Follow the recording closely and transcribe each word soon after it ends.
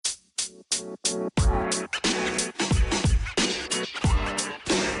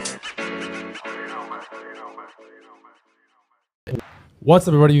What's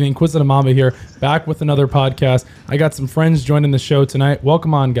up, everybody? The Inquisitive Mamba here, back with another podcast. I got some friends joining the show tonight.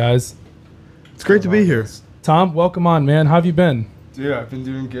 Welcome on, guys. It's great to be here. Tom, welcome on, man. How have you been? Dude, I've been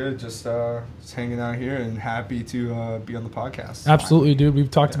doing good. Just hanging out here and happy to be on the podcast. Absolutely, dude. We've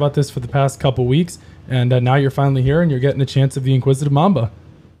talked about this for the past couple weeks, and now you're finally here, and you're getting a chance of the Inquisitive Mamba.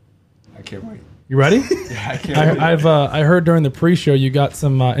 I can't wait. You ready? Yeah, I can't wait. I heard during the pre-show you got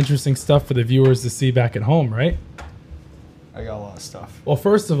some interesting stuff for the viewers to see back at home, right? I got a lot of stuff. Well,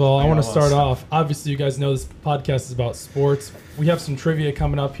 first of all, I want to got a lot of start stuff. off. Obviously, you guys know this podcast is about sports. We have some trivia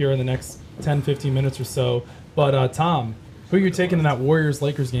coming up here in the next 10, 15 minutes or so. But, Tom, who are you taking in that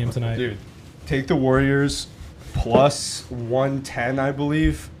Warriors-Lakers game tonight? Dude, take the Warriors plus 110, I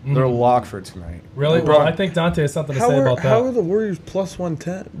believe. They're locked for tonight. Really? LeBron- Well, I think Dante has something to say about that. How are the Warriors plus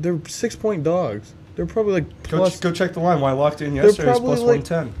 110? They're 6-point dogs. They're probably like plus. Go check the line. When I locked in yesterday, it was plus probably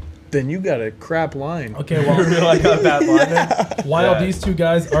 110. Then you got a crap line. Okay, well, I got a bad line there? while Yeah. these two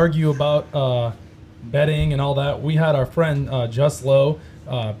guys argue about betting and all that, we had our friend Just Low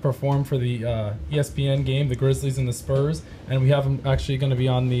perform for the ESPN game, the Grizzlies and the Spurs, and we have him actually going to be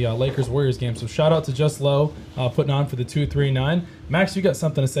on the Lakers-Warriors game. So shout out to Just Low putting on for the 239. Max, you got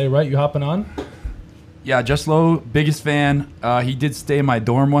something to say, right? You hopping on? Yeah, Just Low, biggest fan. He did stay in my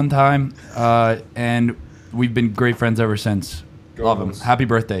dorm one time, and we've been great friends ever since. Go Love him. Bulls. Happy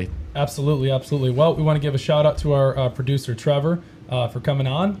birthday. Absolutely, absolutely. Well, we want to give a shout out to our producer Trevor for coming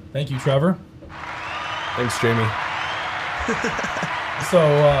on. Thank you, Trevor. Thanks, Jamie.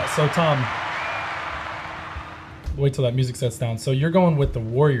 So Tom, wait till that music sets down. So you're going with the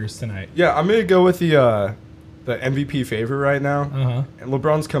Warriors tonight. Yeah, I'm going to go with the MVP favorite right now. Uh-huh. And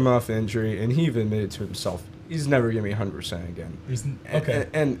LeBron's coming off an injury, and he even admitted to himself, he's never going to be 100% again. Okay.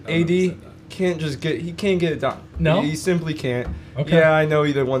 And AD can't he can't get it done. No? He simply can't. Okay. Yeah, I know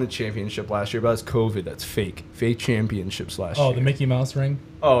he won the championship last year, but that's COVID. That's fake. Fake championships last year. Oh, the Mickey Mouse ring?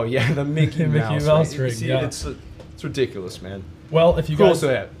 Oh, yeah, the Mickey Mickey Mouse. Mouse You ring, see, yeah. It's ridiculous, man. Well, if you Who guys... else do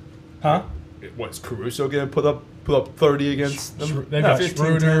they have? Huh? What's Caruso going to put up 30 against them? They've got 15,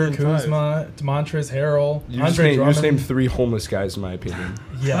 Schroeder, 10, and 5. Kuzma, Demontrezl Harrell, You just Andre named Drummond. 3 homeless guys, in my opinion.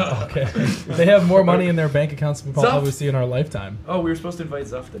 Yeah, okay. They have more money in their bank accounts than we'll probably see in our lifetime. Oh, we were supposed to invite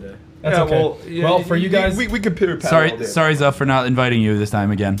Zuff today. That's Yeah, okay. Well, for you guys... we could pitter pat all Sorry, day. sorry, Zuff, for not inviting you this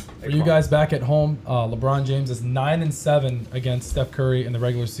time again. For you guys back at home, LeBron James is 9-7 against Steph Curry in the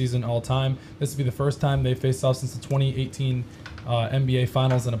regular season all time. This will be the first time they faced off since the 2018 NBA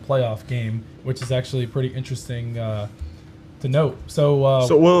Finals in a playoff game, which is actually pretty interesting to note. So,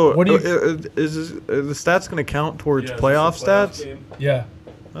 what do you? Is the stats going to count towards Yeah, playoff this is a playoff stats? game. Yeah,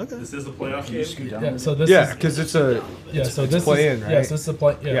 Okay. This is a playoff game. yeah. So this Yeah, is because it's a so it's this play-in, is right? yes, this is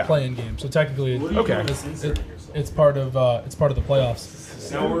a Yeah. play-in game. So technically, What are you Okay. doing this inserting yourself? it's part of the playoffs.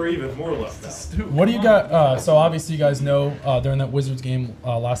 Now we're even more left out. What do you got? So obviously, you guys know during that Wizards game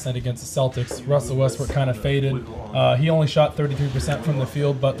last night against the Celtics, Russell Westbrook kind of faded. He only shot 33% from the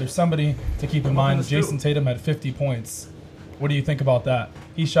field, but there's somebody to keep in mind. Jason Tatum had 50 points. What do you think about that?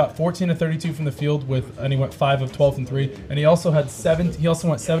 He shot 14 of 32 from the field and he went 5 of 12 from 3, and he also had 17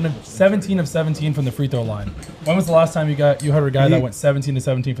 of 17 from the free throw line. When was the last time you heard a guy that went 17 of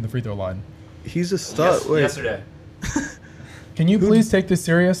 17 from the free throw line? He's a stud. Wait. Yesterday. Can you please take this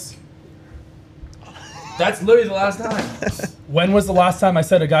serious? That's literally the last time. When was the last time I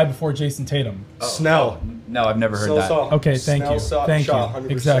said a guy before Jason Tatum? Snell. No, I've never heard that. Okay, thank you. Thank you. 100%.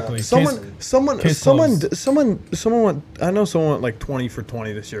 Exactly. Someone went. I know someone went like 20 for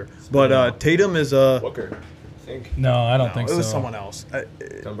 20 this year, but Tatum is Booker, I think. No, I don't think it so. was someone else.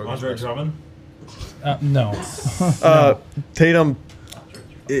 Andre Drummond. No. Tatum,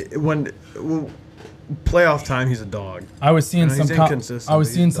 playoff time, he's a dog. I was seeing No, some. he's inconsistent, I was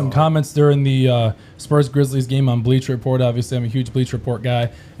but seeing he's some dog. comments during the Spurs Grizzlies game on Bleacher Report. Obviously, I'm a huge Bleacher Report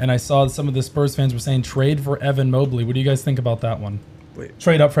guy, and I saw some of the Spurs fans were saying trade for Evan Mobley. What do you guys think about that one? Wait.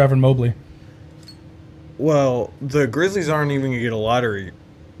 Trade up for Evan Mobley. Well, the Grizzlies aren't even gonna get a lottery.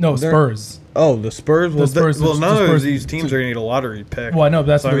 No, They're- Spurs. Oh, the Spurs. Well, Spurs- well, the none Spurs- of these teams are gonna get a lottery pick. Well, I know, but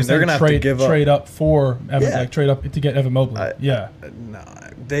that's So, what I mean, they're saying. gonna have to give up. Trade up for Evan. Yeah. Like trade up to get Evan Mobley. Yeah. No,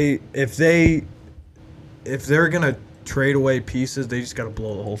 if they're gonna trade away pieces, they just got to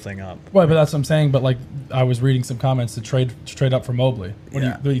blow the whole thing up. Well, but that's what I'm saying. But like, I was reading some comments to trade up for Mobley. What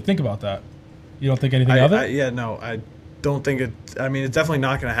Yeah. do you think about that? You don't think anything of it? I don't think it. I mean, it's definitely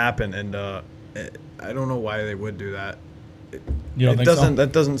not going to happen, and I don't know why they would do that. You don't It think doesn't. so?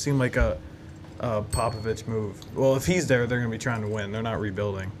 That doesn't seem like a Popovich move. Well, if he's there, they're going to be trying to win. They're not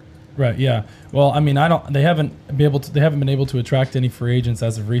rebuilding. Right. Yeah. Well, I mean, I don't. They haven't been able to attract any free agents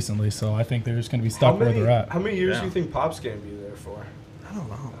as of recently. So I think they're just going to be stuck where they're at. How many years Yeah. do you think Pop's gonna be there for? I don't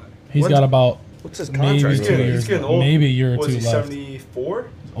know. He's got about What's his maybe contract? 2 years, He's getting left. old. Maybe a year or Was two he left. 74?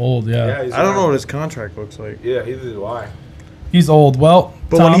 Old. Yeah. he's I don't know old. what his contract looks like. Yeah, either do I. He's old. Well,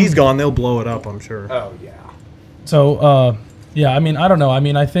 But Tom, when he's gone, they'll blow it up, I'm sure. Oh yeah. So, yeah, I mean, I don't know. I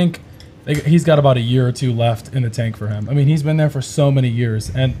mean, I think he's got about a year or two left in the tank for him. I mean, he's been there for so many years,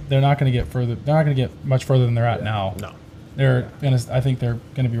 and they're not going to get further. They're not going to get much further than they're at now. No. I think they're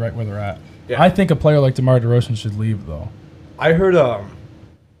going to be right where they're at. Yeah. I think a player like DeMar DeRozan should leave, though. I heard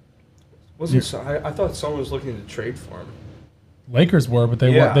I thought someone was looking to trade for him. Lakers were, but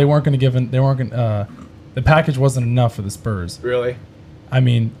they Yeah. weren't going to give him. They weren't going. The package wasn't enough for the Spurs. Really? I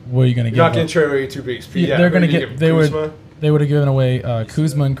mean, what are you going to You're give? not going up? to trade away two bigs. Yeah, they're going to give get. They would. Kuzma? They would have given away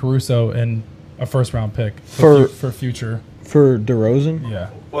Kuzma and Caruso and a first-round pick For- for future. For DeRozan? Yeah,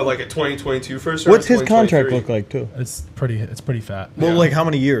 What, like a 2022 first round? What's his contract 2023? look like, too? it's pretty fat. Well, Yeah. like how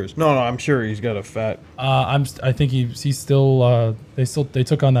many years? No, I'm sure he's got a fat. I think he's still. They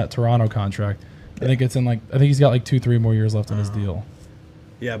took on that Toronto contract. I think it's in I think he's got like 2-3 more years left on his deal.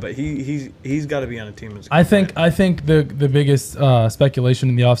 Yeah, but he's got to be on a team. That's I think the biggest speculation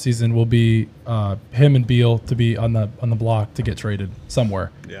in the offseason will be him and Beal to be on the block to get traded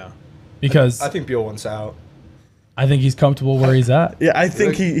somewhere, Yeah. because I think Beal wants out. I think he's comfortable where he's at. Yeah, I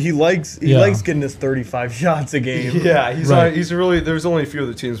think he likes getting his 35 shots a game. Yeah, he's Right. he's really. There's only a few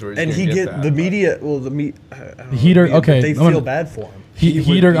other teams where he's And gonna he get get that, the but- media. Well, the the Heat are- okay, They I'm feel gonna- bad for him. Heat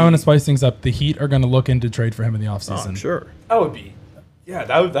would are be- going to spice things up. The Heat are going to look into trade for him in the offseason. I'm sure. That would be. Yeah,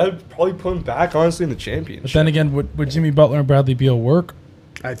 that would probably put him back honestly in the championship. But then again, would Jimmy Butler and Bradley Beal work?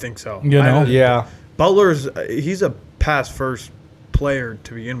 I think so. You know? yeah, Butler's he's a pass first player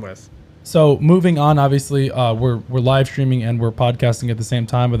to begin with. So moving on, obviously, we're live streaming and we're podcasting at the same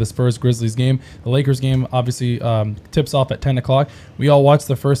time of the Spurs Grizzlies game. The Lakers game obviously tips off at 10 o'clock. We all watched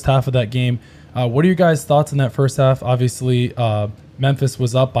the first half of that game. What are your guys' thoughts on that first half? Obviously, Memphis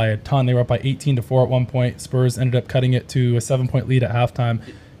was up by a ton. They were up by 18-4 at one point. Spurs ended up cutting it to a 7-point lead at halftime.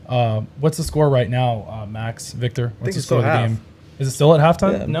 What's the score right now, Max, Victor? What's think the it's score of still the half. game? Is it still at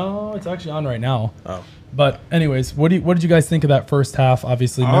halftime? Yeah. No, it's actually on right now. Oh. But anyways, what did you guys think of that first half?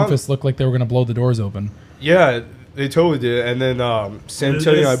 Obviously, Memphis looked like they were going to blow the doors open. yeah, they totally did. And then San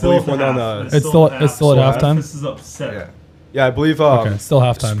Antonio, I believe, went on a. It's still at halftime? This is upset. Yeah. Yeah, I believe Okay, still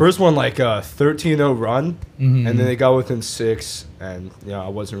halftime. Spurs won like a 13-0 run, Mhm. and then they got within 6, and I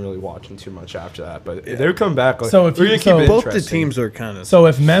wasn't really watching too much after that. But they're coming back. Like, So if we're you- gonna so- keep it Both the interesting. teams are kind of. So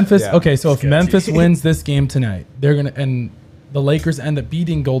if Memphis, Yeah, okay, so if sketchy. Memphis wins this game tonight, they're gonna and the Lakers end up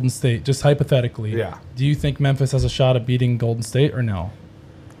beating Golden State, just hypothetically. Yeah. Do you think Memphis has a shot at beating Golden State or no?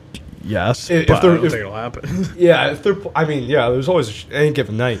 yes, If but they're- I don't if- think it'll happen. Yeah, if they're. I mean, yeah, there's always any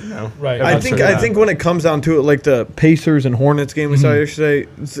given night, Right. I That's think true, I yeah. think when it comes down to it, like the Pacers and Hornets game we saw yesterday,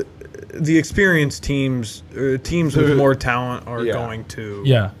 the experienced teams, teams with more talent, are Yeah. going to.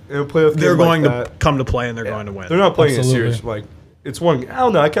 Yeah. In a playoff They're game going like to that, come to play and they're yeah, going to win. They're not playing Absolutely. it serious. Like it's one. I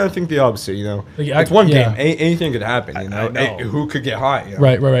don't know. I kind of think the opposite. Like, It's one yeah. game. Anything could happen. I know. Who could get hot?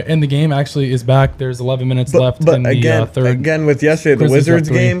 Right. And the game actually is back. There's 11 minutes But, left but in the again, third. again with yesterday, the Grizzlies up Wizards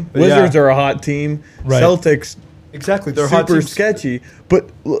 3. game. But yeah. Wizards are a hot team. Right. Celtics Exactly. They're hot super teams. sketchy. But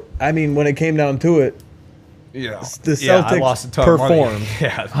look, I mean, when it came down to it, Yeah. the Yeah, I Celtics lost a ton of money. performed.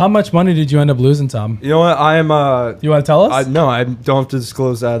 Yeah. How much money did you end up losing, Tom? You know what? I am. You want to tell us? No, I don't have to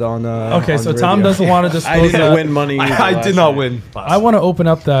disclose that on. Okay, on so Tom radio. doesn't want to disclose I didn't that. win money. either I last did not night. win. I want to open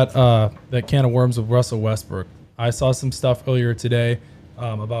up that can of worms with Russell Westbrook. I saw some stuff earlier today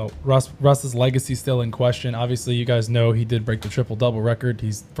about Russ's legacy still in question. Obviously, you guys know he did break the triple-double record.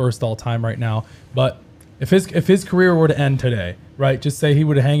 He's first all-time right now. But if his career were to end today, right? Just say he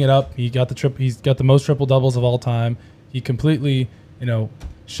would hang it up. He's got the most triple-doubles of all time. He completely,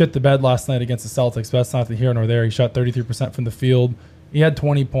 shit the bed last night against the Celtics. But that's neither here nor there. He shot 33% from the field. He had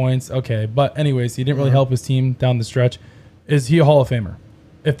 20 points. Okay, but anyways, he didn't really help his team down the stretch. Is he a Hall of Famer?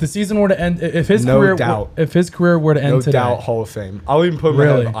 If the season were to end, if his No career, doubt. if his career were to end No today, doubt, Hall of Fame. I'll even put him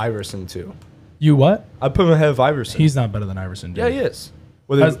Really? ahead of Iverson too. you what? I put him ahead of Iverson. He's not better than Iverson. Dude. yeah, he is.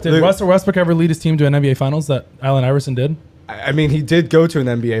 Well, Did Russell Westbrook ever lead his team to an NBA Finals that Allen Iverson did? I mean, he did go to an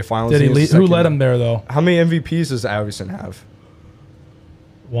NBA Finals. Did he was lead? the Who second- led him there though? How many MVPs does Iverson have?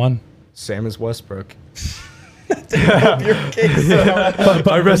 One. Same as Westbrook. But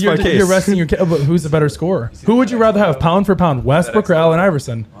I rest my case. You're resting your case. But who's the better scorer? Who would you rather have, pound for pound, Westbrook or Allen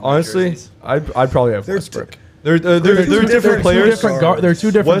Iverson? Honestly, I'd probably have They're Westbrook. They're two different different players. They're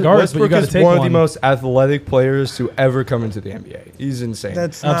two different guards, but you Westbrook got to is take one one. of the most athletic players to ever come into the NBA. He's insane.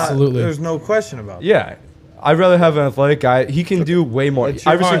 That's Absolutely. Not, there's no question about. Yeah. I'd rather have an athletic guy. He can do way more. It's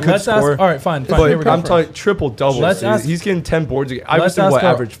your- Iverson All right, could let's score. ask. All right, fine. Here we But go. I'm talking triple doubles. Let's ask- He's getting 10 boards a game. Iverson, ask what,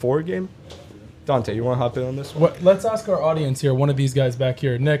 our- average 4 a game? Dante, you want to hop in on this one? Let's ask our audience here. One of these guys back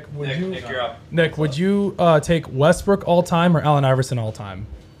here, Nick. Nick, would you take Westbrook all time or Allen Iverson all time?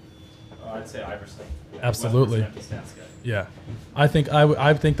 I'd say Iverson. Absolutely. Westbrook's an empty stats guy. Yeah,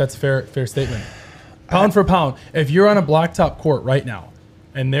 I think that's fair statement. Pound for pound, if you're on a blacktop court right now,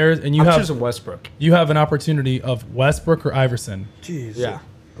 and you I'm have choosing Westbrook. an opportunity of Westbrook or Iverson, Jeez. Yeah.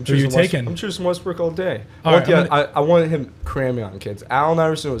 I'm Who you choosing taking? I'm choosing Westbrook all day. All right, I wanted him cramming on kids. Allen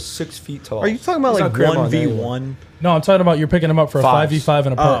Iverson was 6 feet tall. Are you talking about He's like not cramming on anyone. 1v1? no, I'm talking about you're picking him up for a Fives.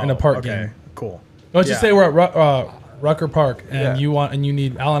 5v5 in a park game. Cool. Let's just Yeah. say we're at Rucker Park, and Yeah. you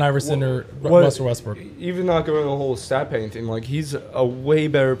need Allen Iverson or What- Russell Westbrook. Even not going the whole stat padding thing, like he's a way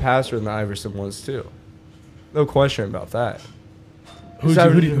better passer than Iverson was too. No question about that. Who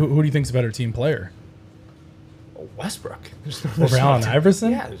do you think's a better team player? Westbrook. There's no, Over there's no Allen doubt-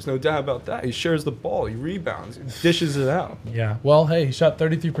 Iverson? Yeah, there's no doubt about that. He shares the ball. He rebounds. He dishes it out. Yeah. Well, hey, he shot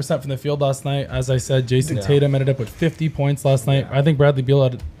 33% from the field last night. As I said, Jason Yeah. Tatum ended up with 50 points last night. I think Bradley Beal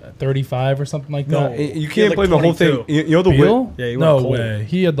had 35 or something like No. that. You He had can't like blame the whole 22. thing. You know the Beal? Yeah, he went no cold. way.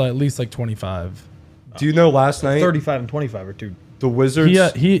 He had at least like 25. Do you know last night 35 and 25 are two. the Wizards?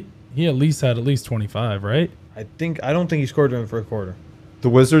 He at least had at least 25, right? I don't think he scored during the first quarter. The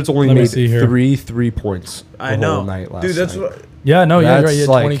Wizards only Let me made see here. 3 points. I the know, whole night last dude. That's night. what. Yeah, no, yeah, you're right. That's He had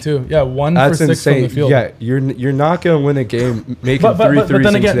like- 22. Yeah, 1 That's for 6 insane. from the field. Yeah, you're not gonna win a game making But, three but threes.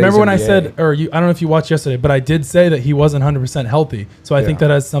 then in again, today's remember when I NBA. said, I don't know if you watched yesterday, but I did say that he wasn't 100% healthy. So I think Yeah.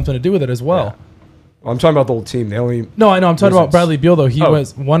 that has something to do with it as well. I'm talking about the whole team. They only No, I know. I'm talking about Wizards. Bradley Beal, though. He Oh.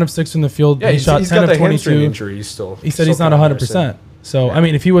 was 1 of 6 from the field. yeah, he he's shot 10 got of the hamstring 22. injury. He's still. He said he's not 100%. So, Yeah. I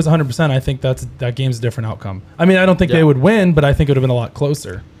mean, if he was 100%, I think that game's a different outcome. I mean, I don't think Yeah. they would win, but I think it would have been a lot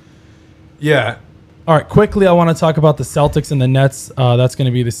closer. Yeah, All right, quickly, I want to talk about the Celtics and the Nets. That's going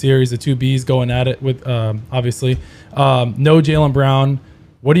to be the series, the two Bs going at it with, obviously. No Jaylen Brown.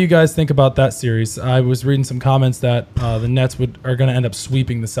 What do you guys think about that series? I was reading some comments that the Nets are going to end up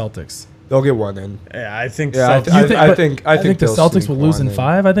sweeping the Celtics. they'll get one in. Yeah, I think. Yeah, Celtics- You think I think the they'll Celtics sneak will lose one in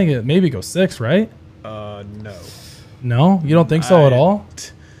 5. I think it maybe go 6, right? no. No, you don't think so at all?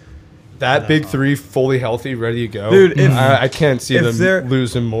 That big 3 fully healthy, ready to go. Dude, if- I can't see if they're- them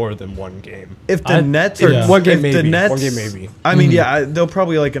losing more than one game. If the I- Nets yeah. are One game if maybe. the Nets, One game maybe. I mean, yeah, they'll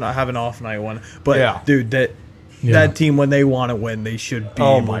probably have an off night one. But Yeah. dude, Yeah. that team when they want to win, they should be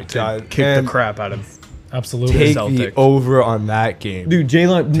Oh able my to God. kick And the crap out of. Absolutely. Take Celtics. the over on that game. Dude,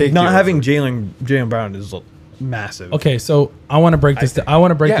 Jalen Take not the having over. Jalen Brown is massive. Okay, so I want to break this. I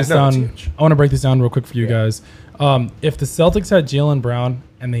want to break Yeah, this no, it's down. huge. I want to break this down real quick for you guys. If the Celtics had Jaylen Brown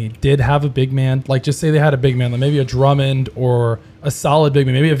and they did have a big man, like just say they had a big man, like maybe a Drummond or a solid big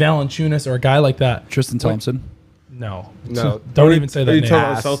man, maybe a Valanciunas or a guy like that. Tristan Thompson. No, No. don't even say that Are you name.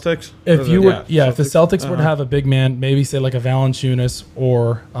 talking about Celtics? If you would, Yeah, if the Celtics were to have a big man, maybe say like a Valanciunas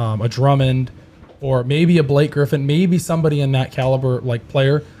or a Drummond, or maybe a Blake Griffin, maybe somebody in that caliber like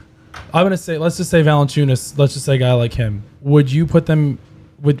player. I'm gonna say, let's just say Valanciunas. Let's just say a guy like him. Would you put them?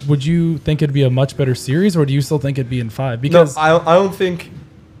 Would you think it'd be a much better series, or do you still think it'd be in 5? No, Because I don't think.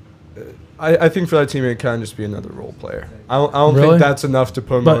 I think for that team it can just be another role player. I don't Really? think that's enough to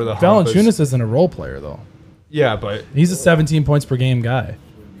put him but over the hump. Valanciunas isn't a role player though. Yeah, but He's a 17 points per game guy.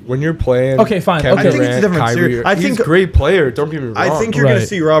 when you're playing, Okay, fine, Kevin okay. I think it's a Durant, different Kyrie, series. I he's think- a great player. Don't get me wrong. I think you're going Right. to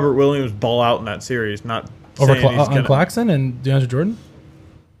see Robert Williams ball out in that series, not Over saying he's on gonna- Claxton and DeAndre Jordan.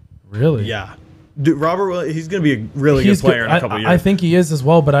 Really? Yeah, dude, Robert Williams, he's going to be a really good player in a couple years. I think he is as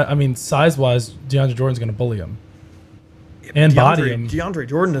well, but I mean, size-wise, DeAndre Jordan's going to bully him and body him. DeAndre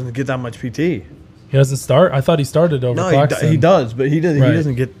Jordan doesn't get that much PT. He doesn't start. I thought he started over No, Claxton. he does, but he does. Right.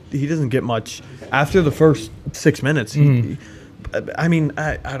 He doesn't get much after the first 6 minutes. I mean,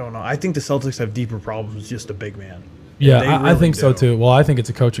 I don't know. I think the Celtics have deeper problems. Just a big man. Yeah, They I really think so do. too. Well, I think it's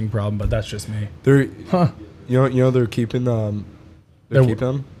a coaching problem, but that's just me. they're, Huh. you know, they're keeping They're They're- keeping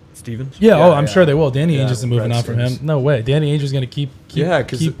him. Stevens. Yeah. Yeah, Oh, I'm yeah. sure they will. Danny Yeah, Ainge isn't moving on from him. Redskins. No way. Danny Ainge is going to keep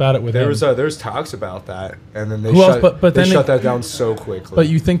at it with there him. there's talks about that, and then they Who else? shut, But they then shut that down so quickly. but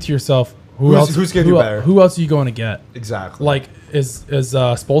you think to yourself, who else? Who's gonna do better? Who else are you going to get? exactly. Like, is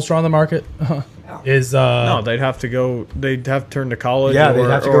Spoelstra on the market? Is No, they'd have to go. They'd have to turn to college. Yeah, or, they'd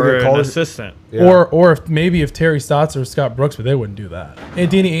have to go or get a an college- assistant. Yeah. or if Terry Stotts or Scott Brooks, but they wouldn't do that.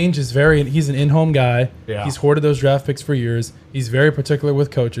 And Danny Ainge is he's an in-home guy. Yeah. He's hoarded those draft picks for years. He's very particular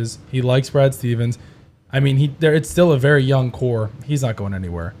with coaches. He likes Brad Stevens. I mean, it's still a very young core. He's not going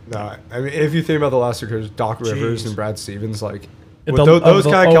anywhere. No, I mean, if you think about the last 2 years, Doc Rivers Jeez. and Brad Stevens, like With The- those of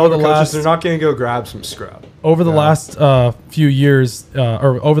the- kind of over caliber the coaches, last- they're not going to go grab some scrub. Over the Yeah. last few years,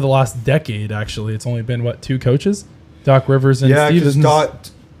 or over the last decade, actually, it's only been what, 2 coaches, Doc Rivers and Yeah, because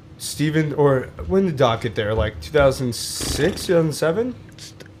Stevens. Steven, or when did Doc get there? Like 2006, 2007?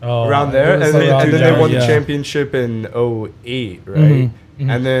 Oh, Around there. it And was then, around and then there, they won the yeah. championship in 08, right? Mhm, mhm.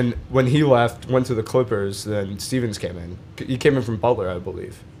 And then when he left, went to the Clippers, then Stevens came in. He came in from Butler, I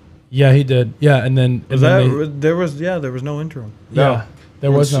believe. Yeah, he did. Yeah, and then Was and then that they- there was no interim. yeah,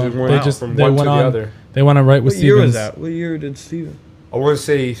 there was no. Went They out just from they one went to the on. other. They went on right with What year was Stevens. that? What year did Steven? I want to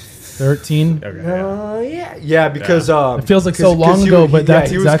say 13. yeah, because It feels like so long ago, but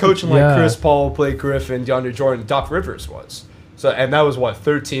that's he was exactly- coaching like yeah. Chris Paul, Blake Griffin, DeAndre Jordan, Doc Rivers was. So and that was what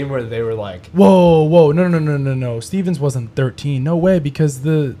 13, where they were like, Whoa, no. Stevens wasn't 13. No way, because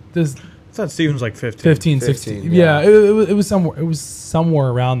this I thought Steven was like 15. 15, 16. 15, Yeah, yeah. it was somewhere. It was somewhere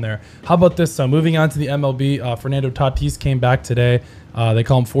around there. How about this? So moving on to the MLB, Fernando Tatis came back today. They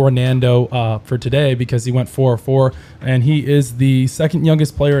call him Fernando for today because he went 4-4, and he is the second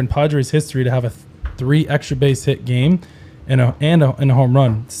youngest player in Padres history to have a 3 extra base hit game and a home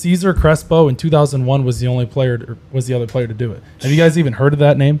run. Cesar Crespo in 2001 was the other player to do it. Have you guys even heard of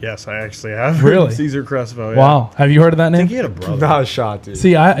that name? Yes, I actually have. Really? Caesar Crespo. Yeah. Wow, have you heard of that I name? think he had a brother. not a shot, dude.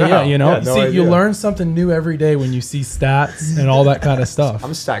 See, No, yeah, you know, no see, you idea. learn something new every day when you see stats and all that kind of stuff.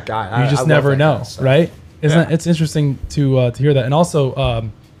 I'm a stat guy. You just I love never that know, kind of stuff. right? Isn't Yeah. it? It's interesting to hear that. And also,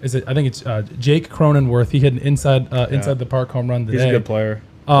 I think it's Jake Cronenworth. He hit an inside the park home run today. He's a good player.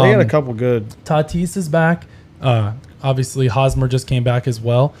 They had a Um, couple good. Tatis is back. Obviously, Hosmer just came back as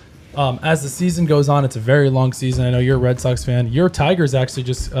well. As the season goes on, it's a very long season. I know you're a Red Sox fan. Your Tigers actually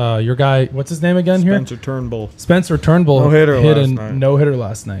just your guy. What's his name again here? Spencer Turnbull. Spencer Turnbull No-hitter hit a last night. no-hitter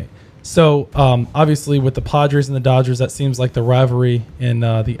last night. So obviously with the Padres and the Dodgers, that seems like the rivalry in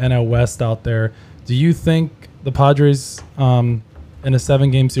the NL West out there. Do you think the Padres in a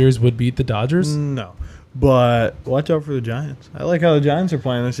 7-game series would beat the Dodgers? No. But watch out for the Giants. I like how the Giants are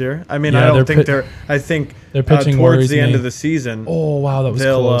playing this year. I mean, Yeah, I don't they're think pit- they're. I think their pitching towards worries the end me. of the season, Oh wow, that was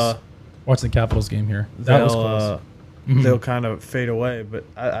they'll close. Watching the Capitals game here. That was close. Mhm. they'll kind of fade away. But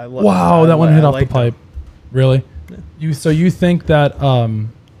I love. Wow, that one hit off the like them. pipe. Really? You think that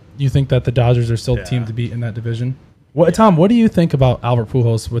the Dodgers are still the team Yeah. to beat in that division? Tom, what do you think about Albert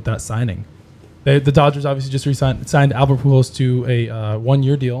Pujols with that signing? The Dodgers obviously just signed Albert Pujols to a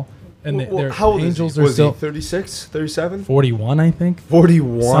 1-year deal, and their how old Angels is he? are Was still he 36, 37? 41, I think,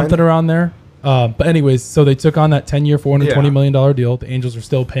 41? something around there. But anyways, so they took on that 10-year, $420 Yeah. million deal. The Angels are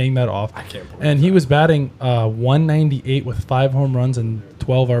still paying that off. I can't believe And he was batting 198 with 5 home runs and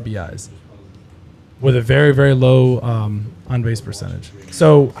 12 RBIs, with a very, very low on-base percentage.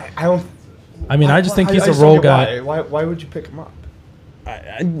 So, I don't. I mean, I just think he's a just role don't get guy. Why would you pick him up?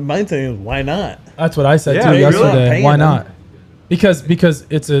 My thing is, why not? That's what I said Yeah, too you're not yesterday. paying Why him. not? Because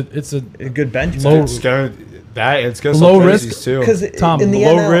it's a A good bench. Low- It's gonna it's gonna Low sell risk, jerseys, too. Because Tom, in the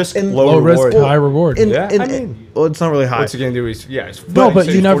low NL, risk, in, low low risk, reward. high reward. Yeah, I mean, well, it's not really high. what's he gonna do? He's No, but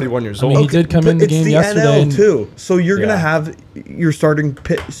you never- 41 years I mean, old. he did come in the But game it's the yesterday NL and- too, so you're gonna Yeah. have your starting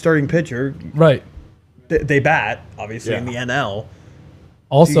pitcher. right. They bat obviously in Yeah. the NL. So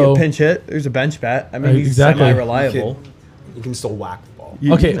Also, you get pinch hit. There's a bench bat. I mean, he's Exactly. semi-reliable. You can still whack the ball.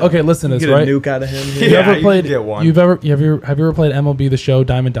 okay, listen to You this, get right? a nuke out of him. You Yeah, ever you played? can get one. Have you ever played MLB The Show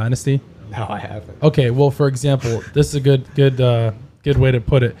Diamond Dynasty? No, I haven't. Okay, well, for example, this is a good way to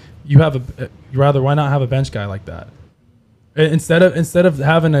put it. Why not have a bench guy like that? Instead of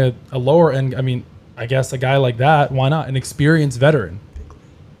having a lower end, I mean, I guess a guy like that, why not an experienced veteran?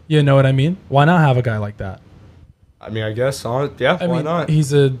 You know what I mean? Why not have a guy like that? I mean, I guess. Why mean, not?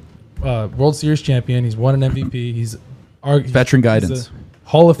 He's a World Series champion. He's won an MVP. He's Veteran guidance. a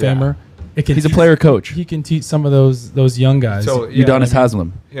Hall of Yeah. Famer. He's a player coach. He can teach some of those young guys. So yeah, Udonis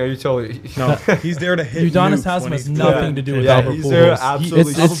Haslam. yeah, you totally. No, he's there to hit. Udonis nukes Haslam when has he's nothing to do with Yeah, Albert he's there Pujols.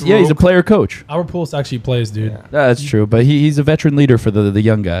 absolutely. He's a player coach. Albert Pujols actually plays, dude. Yeah. Yeah, that's true, but he's a veteran leader for the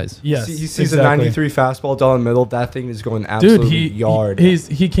young guys. Yes, He sees exactly. a 93 fastball down the middle. That thing is going Dude, absolutely yard.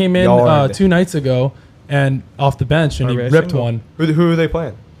 he came in Yard. 2 nights ago and off the bench and he Racing ripped ball. one. Who are they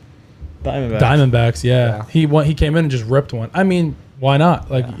playing? Diamondbacks. Diamondbacks, yeah. Yeah. He came in and just ripped one. I mean, why not?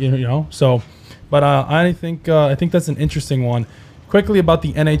 Like you know. So, but I think that's an interesting one. Quickly about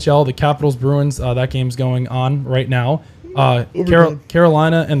the NHL, the Capitals Bruins. That game's going on right now.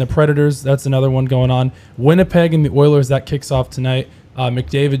 Carolina and the Predators. That's another one going on. Winnipeg and the Oilers. That kicks off tonight.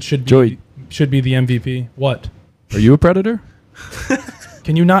 McDavid should be the MVP. What? Are you a predator?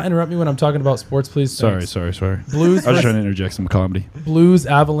 Can you not interrupt me when I'm talking about sports, please? Sorry. Thanks. I was Blues. just trying to interject some comedy. Blues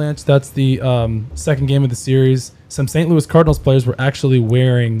Avalanche. That's the second game of the series. Some St. Louis Cardinals players were actually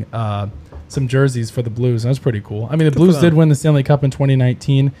wearing some jerseys for the Blues. That's pretty cool. I mean, the for Blues them. did win the Stanley Cup in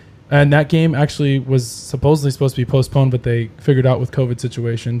 2019, and that game actually was supposedly supposed to be postponed, but they figured out with COVID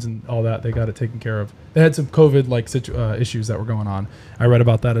situations and all that, they got it taken care of. They had some COVID issues that were going on. I read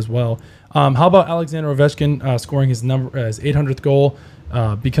about that as well. How about Alexander Ovechkin scoring his 800th goal,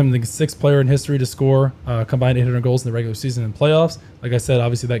 becoming the sixth player in history to score combined 800 goals in the regular season and playoffs? Like I said,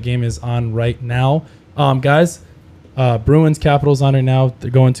 obviously that game is on right now. Guys, Bruins Capitals on it now.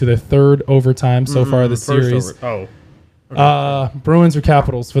 They're going to their third overtime so far this series. Bruins or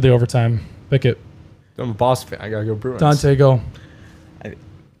Capitals for the overtime? Pick it. I'm a Boston fan. I gotta go Bruins. Dante, go.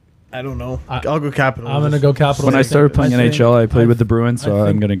 I don't know. I'll go Capitals. I'm going to go Capitals. When I started playing NHL, I played with the Bruins, so I think-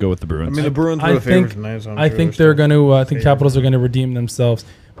 I'm going to go with the I Bruins. mean, the Bruins were I the favorites think- tonight. So I'm I sure think they're they're going to. I think favorite. Capitals are going to redeem themselves.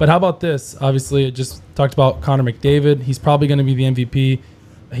 But how about this? Obviously, I just talked about Connor McDavid. He's probably going to be the MVP.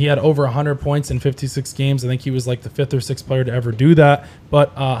 He had over 100 points in 56 games. I think he was like the fifth or sixth player to ever do that.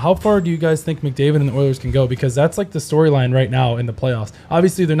 But how far do you guys think McDavid and the Oilers can go? Because that's like the storyline right now in the playoffs.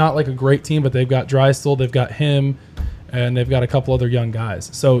 Obviously, they're not like a great team, but they've got Drysdale, they've got him, and they've got a couple other young guys.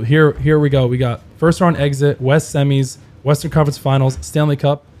 So here we go. We got first round exit, West semis, Western Conference Finals, Stanley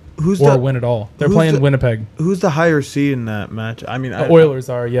Cup, Who's or the win it all. They're who's playing the- Winnipeg. Who's the higher seed in that match? I mean, The Oilers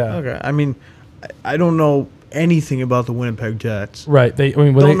are, yeah. Okay, I mean, I don't know anything about the Winnipeg Jets. Right.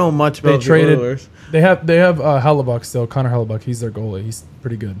 Well, Don't know much about the traded. Oilers. They have Hellebuck still. Connor Hellebuck. He's their goalie. He's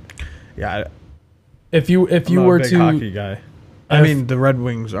pretty good. Yeah, If you I'm not were a big to hockey guy. I if- mean, the Red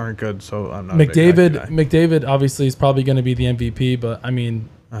Wings aren't good, so I'm not. A big McDavid, hockey McDavid obviously is probably going to be the MVP, but I mean,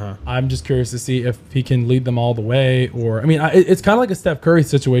 guy. I'm just curious to see if he can lead them all the way, or I mean, it's kind of like a Steph Curry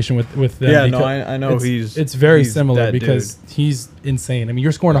situation with them. Yeah, no, because I know it's very he's similar that because he's insane. I mean,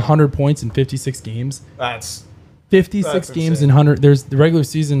 you're scoring 100 points in 56 games. That's 56 That's games insane. in 100. There's the regular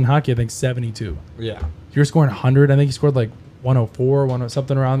season in hockey, I think 72. yeah. You're scoring 100. I think he scored like 104,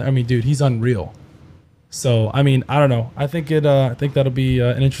 something around there. I mean, dude, he's unreal. So, I mean, I don't know. I think that'll be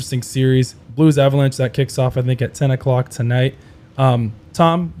an interesting series. Blues Avalanche, that kicks off, I think, at 10 o'clock tonight.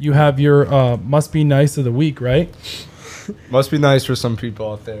 Tom, you have your must be nice of the week, right? Must be nice for some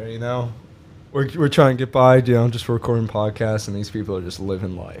people out there, you know. We're trying to get by, you know, just recording podcasts, and these people are just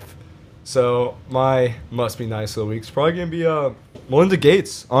living life. So my must be nice of the week is probably gonna be Melinda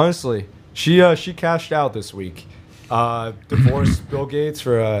Gates. Honestly, she cashed out this week. Divorced Bill Gates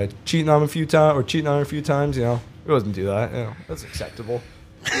for cheating on him a few times. You know, he doesn't do that. You know, that's acceptable.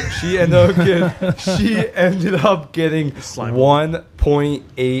 She ended up getting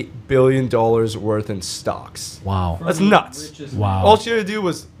 $1.8 billion worth in stocks. Wow. That's nuts. Wow. All she had to do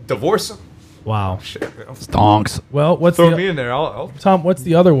was divorce him. Wow. Shit, you know, Stonks. Well, what's throw the me in there. I'll Tom? What's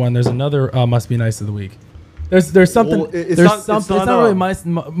the other one? There's another must be nice of the week. There's something. Well, it's there's not- something. it's It's not, not really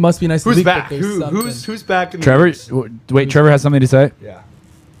must be nice. of Who's the week, but back? there's something. Who's back in the Trevor, news? wait, Trevor has something to say? Yeah.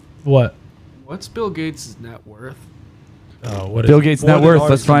 What? What's Bill Gates' net worth? Oh, what is Bill it? Gates' More net than worth. ours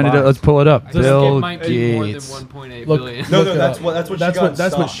Let's find it. combined. Let's pull it up. I think Bill it might be more than Gates. 1.8 Look, billion. No, look no, it that's up. what she That's got what in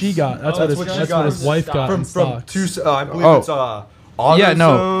that's what stocks. she got. That's Oh, what that's his, what she that's got what his in wife got in from stocks. two. I believe Oh. it's Yeah,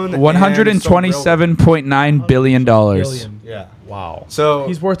 no, AutoZone and $127.9 billion. Billion. Yeah. Wow. So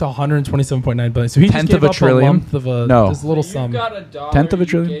He's worth 127.9 billion. So he Tenth just of gave a up trillion? a lump of a No. just a little You've sum. got $1. Tenth of a you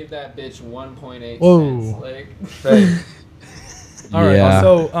trillion? Gave that bitch 1.8 Whoa. cents. Like, hey, All right. Yeah.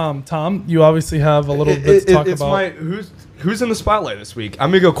 So Tom, you obviously have a little bit to talk it's about. my who's in the spotlight this week. I'm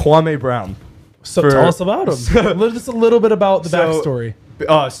gonna go Kwame Brown. So for- tell us about him. Just a little bit about the So- backstory.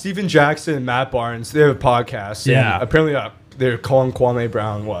 Steven Jackson and Matt Barnes, they have a podcast. and Yeah. apparently, they're calling Kwame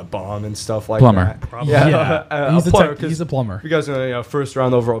Brown bomb and stuff like Plumber. that. Yeah, he's, plumber, he's a plumber. You guys know, first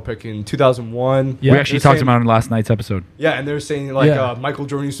round overall pick in 2001. Yeah. We actually They're talked saying- about it in last night's episode. Yeah, and they're saying like Yeah. Michael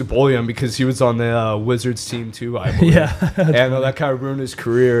Jordan used to bully him because he was on the Wizards team too. I believe. Yeah. and that kind of ruined his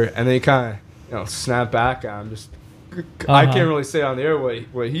career. And then he kind of snapped back at him. Just I Uh-huh. can't really say on the air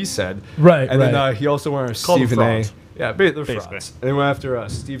what he said. Right. And right. then he also went after Called them Stephen A. frauds. Yeah, they're frauds. And they went after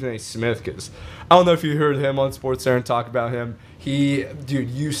Stephen A. Smith because I don't know if you heard him on Sports Center talk about him. He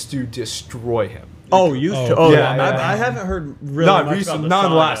used to destroy him. Oh, used to. Oh, Oh, yeah, yeah. yeah. I haven't heard really Not much recent, about not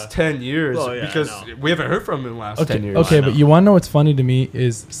in the saga. last 10 years Well, yeah, because no. we haven't heard from him in the last Okay, 10 years. okay, I but know. you want to know what's funny to me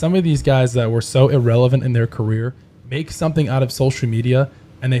is some of these guys that were so irrelevant in their career make something out of social media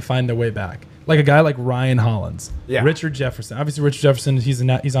and they find their way back. Like a guy like Ryan Hollins, Yeah. Richard Jefferson. Obviously, Richard Jefferson, he's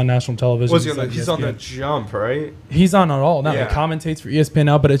on national television. What's he on the, like he's on the ESPN. jump, right? He's on it all now. Yeah. He commentates for ESPN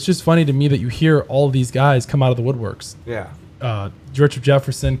now, but it's just funny to me that you hear all of these guys come out of the woodworks. Yeah. Richard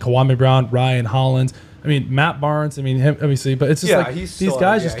Jefferson, Kwame Brown, Ryan Hollins. I mean, Matt Barnes. I mean, him obviously, but it's just Yeah, like he's these still-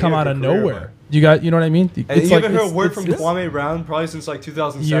 guys yeah, just he come had out a of good career, nowhere. You know what I mean? And It's you like haven't heard a word it's- from Kwame Brown probably since like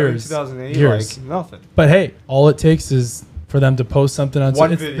 2007, Years. 2008. Years. Like nothing. But hey, all it takes is for them to post something on. One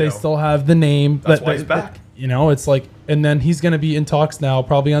They video. still have the name. That's why he's back. You know, it's like, and then he's going to be in talks now,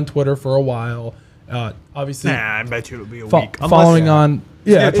 probably on Twitter for a while. Obviously, Nah, I bet you it'll be a fo- week. following on.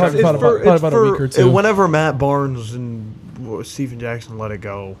 Yeah, It's probably about a week or two. Whenever Matt Barnes and Stephen Jackson let it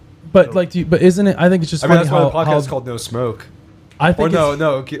go. But like, but isn't it? I think it's just I mean, funny that's why the how, podcast how is called No Smoke. I Or think no,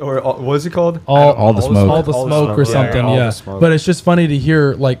 it's no, or what is it called? All the smoke. all the smoke or Yeah, something. all the Yeah, smoke. but it's just funny to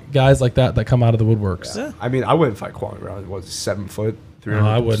hear like guys like that come out of the woodworks. Yeah. I mean, I wouldn't fight Kwame Brown. Was 7 foot? No,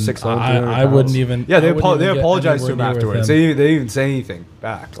 I wouldn't. 600, I wouldn't even. Yeah, they I wouldn't even get apologized to him anywhere near with afterwards. him. They didn't even say anything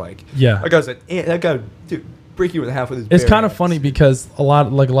back. Like, Yeah. that guy's like, that guy, dude, break you in half with his. It's bare kind of hands. funny because a lot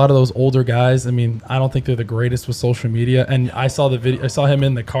of those older guys. I mean, I don't think they're the greatest with social media. And I saw the video. I saw him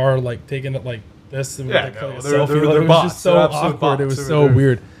in the car, like taking it like this and Yeah, like, no, like a they're- selfie. they're Like, it was bots. just so They're absolute awkward. It bots. was so They're-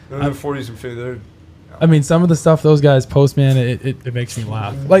 weird. They're in their 40s and 50s. They're I mean, some of the stuff those guys post, man, it makes me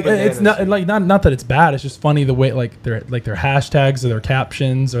laugh. Like it's Bananas. not that it's bad. It's just funny the way like their hashtags or their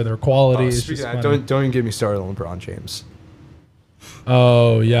captions or their quality. It's speaking just of that, funny. don't even get me started on LeBron James.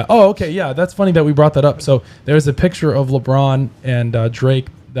 Oh yeah. Oh okay. Yeah, that's funny that we brought that up. So there's a picture of LeBron and Drake.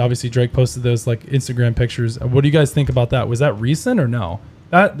 Obviously, Drake posted those like Instagram pictures. What do you guys think about that? Was that recent or no?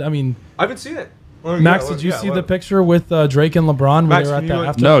 That I mean, I haven't seen it. Max, did you see the picture with Drake and LeBron when Max, they were at can that you-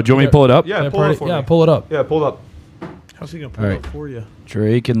 after? No, do you want me to pull it up? Yeah, Yeah, pull it for yeah, me. pull it up. Yeah, pull it up. How's he gonna pull All it right. up for you?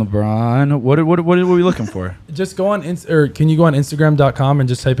 Drake and LeBron. What are we looking for? Just go on or can you go on Instagram.com and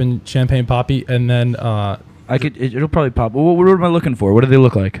just type in Champagne Poppy and then I could. It'll probably pop. What am I looking for? What do they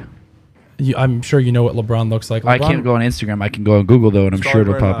look like? I'm sure you know what LeBron looks like. I LeBron- can't go on Instagram. I can go on Google though, and I'm He's sure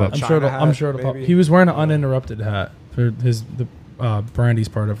it'll probably pop wearing up. I'm sure it'll, China I'm sure it'll pop. hat, He was wearing an uninterrupted hat for the Brandy's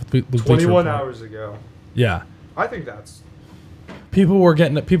part of the Bleacher 21 Report. hours ago. Yeah. I think that's. People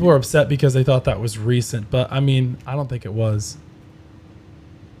were upset because they thought that was recent, but I mean, I don't think it was.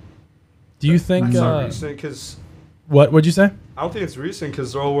 Do you think That's not recent because. what'd you say? I don't think it's recent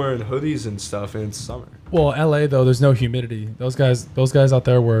because they're all wearing hoodies and stuff, and it's summer. Well, LA though, there's no humidity. Those guys out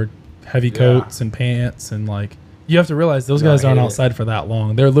there wear heavy Yeah. coats and pants and like you have to realize those guys I aren't hate it. outside for that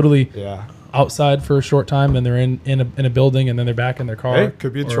long. They're literally Yeah. outside for a short time, then they're in a building, and then they're back in their car. Hey,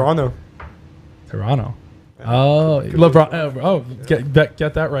 could be in or- Toronto. Toronto. Oh, LeBron.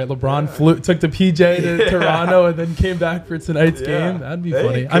 Get that right. LeBron took the PJ to Yeah. Toronto and then came back for tonight's Yeah. game. That'd be Hey,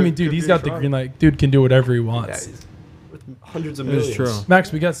 funny. I could- mean, dude, could he's be got the Toronto. green light. Dude can do whatever he Yeah, wants. he's with hundreds of It is millions. true.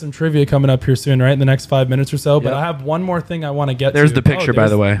 Max, we got some trivia coming up here soon, right? In the next 5 minutes or so. But Yep. I have one more thing I want to get There's to. the picture, by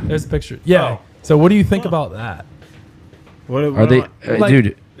the way. There's the picture. Yeah. Oh. So what do you think about that? Are they, Like-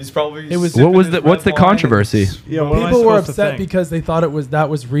 dude? He's probably. It was- sipping What was his the? What's the red wine controversy? and- Yeah, what am I People were supposed to upset think? because they thought that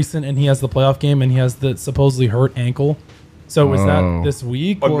was recent, and he has the playoff game, and he has the supposedly hurt ankle. So was Oh. that this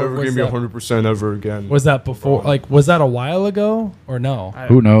week, I'm or never was gonna be that, 100% ever again. was that before? Like, was that a while ago or no?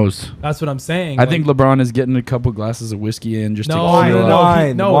 Who knows? That's what I'm saying. I think LeBron is getting a couple glasses of whiskey in just to no, Wine, chill no, out. no,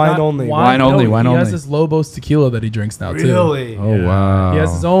 wine, no, wine not- only. Wine only, no, wine he has only. his Lobos tequila that he drinks now too. Really? Oh wow! He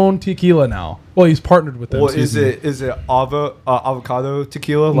has his own tequila now. Well, he's partnered with them. Well, excuse is me. it avocado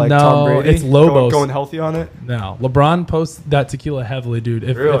tequila like No, Tom Brady? it's Lobos. Going healthy on it. No, LeBron posts that tequila heavily, dude.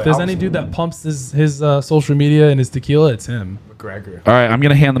 If Really? there's any dude that pumps his social media and his tequila, it's him. McGregor. All right, I'm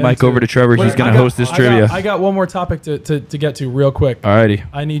gonna hand the Them mic too. over to Trevor. He's Wait, gonna I got- host this I trivia. I got one more topic to get to real quick. Alrighty.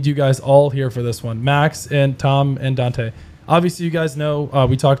 I need you guys all here for this one. Max and Tom and Dante. Obviously, you guys know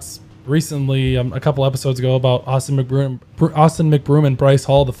we talked recently a couple episodes ago about Austin McBroom and Bryce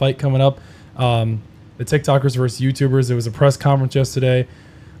Hall, the fight coming up. The TikTokers versus YouTubers. There was a press conference yesterday.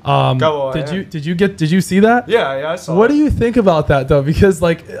 Go on, yeah. Did you see that? Yeah, I saw. What do you think about that though? Because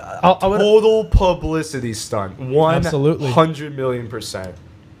like, I would. Total publicity stunt. Absolutely. 100 million%.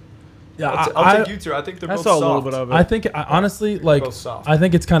 Yeah, I'll take you two. I think they're I both saw a soft. little bit of it. I think honestly, like, both soft. I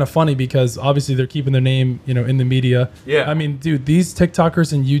think it's kind of funny because obviously they're keeping their name, in the media. Yeah. I mean, dude, these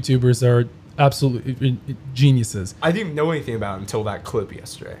TikTokers and YouTubers are absolutely geniuses. I didn't know anything about it until that clip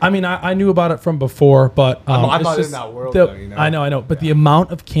yesterday. I mean, I knew about it from before, but I'm it's not in just that world, the- though, you know? I know. But the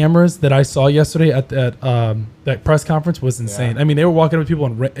amount of cameras that I saw yesterday at that press conference was insane. Yeah. I mean, they were walking up to people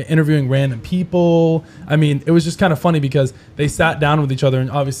and interviewing random people. I mean, it was just kind of funny because they sat down with each other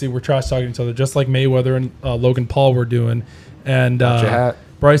and obviously were trash talking each other, just like Mayweather and Logan Paul were doing. And Watch your hat.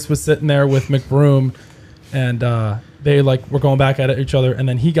 Bryce was sitting there with McBroom, and they were going back at each other. And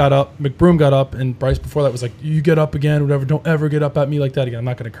then he got up, McBroom got up, and Bryce before that was like, "You get up again, whatever. Don't ever get up at me like that again." I'm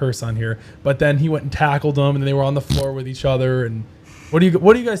not going to curse on here, but then he went and tackled them, and then they were on the floor with each other. And what do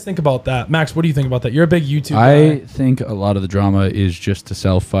you guys think about that, Max? What do you think about that? You're a big YouTube I guy. think a lot of the drama is just to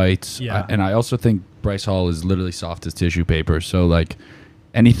sell fights. Yeah. And I also think Bryce Hall is literally soft as tissue paper. So like,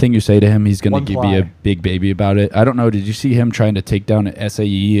 anything you say to him, he's going One to be a ply. big baby about it. I don't know. Did you see him trying to take down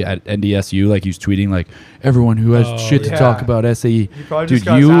SAE at NDSU? Like, he was tweeting, like, everyone who has Oh, shit to yeah. talk about SAE. He probably just Dude,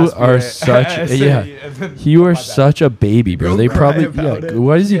 got his you ass beat are at such SAE, yeah. and then- You Oh, are my bad. such a baby, bro. Go They cry probably about it.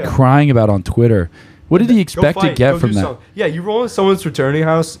 What is he Yeah. crying about on Twitter? What did he Go expect to fight, get go from do that? something. Yeah, you roll in someone's fraternity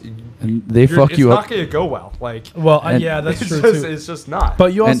house. And they fuck it's you not up. gonna go well. Like, Well, And- yeah, that's it's true just, too. it's just not.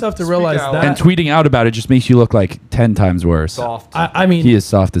 But you also And have to speaking realize out that loud. And tweeting out about it just makes you look like 10 times worse. soft. I mean, He is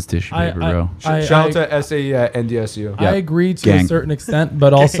soft as tissue I- paper, bro. Shout out to SAE at NDSU. Yeah. I agree to Gang. a certain extent,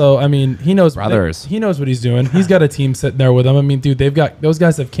 but also, I mean, he knows Brothers. he knows what he's doing. He's got a team sitting there with him. I mean, dude, those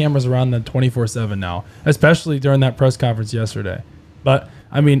guys have cameras around them 24/7 now, especially during that press conference yesterday. But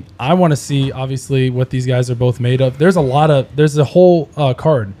I mean, I want to see obviously what these guys are both made of. There's a whole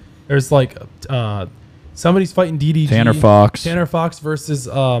card. There's like somebody's fighting DDG. Tanner Fox. Tanner Fox versus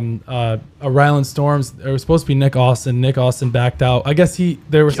Ryland Storms. It was supposed to be Nick Austin. Nick Austin backed out. I guess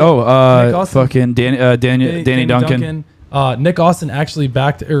there was Nick Austin. Fucking Danny Duncan. Nick Austin actually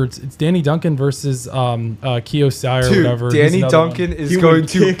backed, or it's Danny Duncan versus Keo Sire or Dude, whatever. He's Danny another one. Duncan is He going would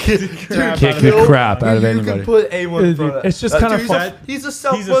to kick the crap Kick out of the him. crap out of You anybody. can put A1 in front of It's that. just kinda Dude, fun. He's a He's a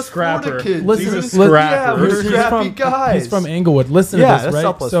Southwest scrapper. Florida kid. Listen, He's a li- scrapper. Yeah, we're He's scrappy from, guys. He's from Englewood. Listen Yeah, to this, that's right?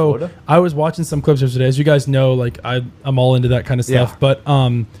 Southwest So Florida. I was watching some clips yesterday. As you guys know, like I'm all into that kind of stuff. Yeah. But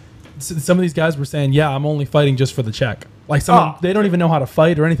some of these guys were saying, "Yeah, I'm only fighting just for the check." Like they don't even know how to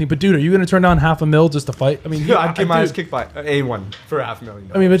fight or anything. But dude, are you going to turn down $500,000 just to fight? I mean, I'd get my ass dude, kicked by A1 for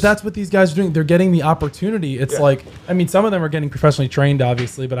 $500,000. I mean, but that's what these guys are doing. They're getting the opportunity. It's Yeah. like, I mean, some of them are getting professionally trained,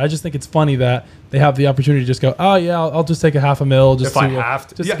 obviously, but I just think it's funny that they have the opportunity to just go, oh yeah, I'll just take $500,000 just if I to have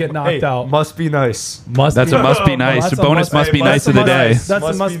to, just to get knocked out. Must be nice. That's a must be nice. That's a Bonus must be that's nice a of the must- day. That's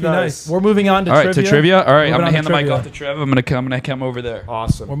a must be nice. We're moving on to All right, trivia. to trivia. All right, I'm Moving gonna on hand to the mic trivia. off to Trev. I'm gonna come over there.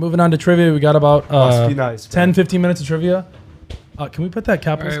 Awesome. We're moving on to trivia. We got about Must be nice, 10, man. 15 minutes of trivia. Can we put that All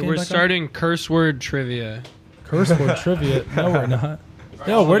Capitals right, game we're back on? starting curse word trivia. Curse word trivia. No, we're not.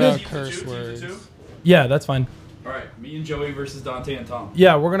 Yo, where About did? curse words. Yeah, that's fine. All right, me and Joey versus Dante and Tom.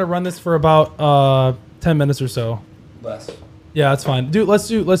 Yeah, we're gonna run this for about 10 minutes or so. Less. Yeah, that's fine. Dude, let's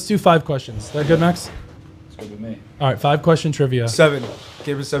do 5 questions. That good, Max? It's good with me. All right, 5 question trivia. 7.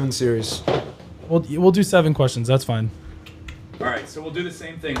 Game of 7 series. We'll do 7 questions. That's fine. All right, so we'll do the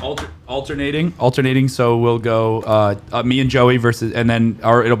same thing, alternating. So we'll go me and Joey versus, and then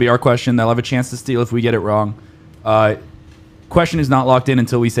it'll be our question. They'll have a chance to steal if we get it wrong. Question is not locked in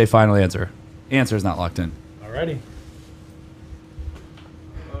until we say final answer. Answer is not locked in. Alrighty.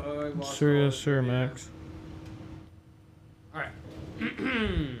 Sure, yes, sir, Max.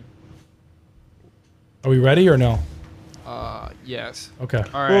 Are we ready or no? Yes. Okay.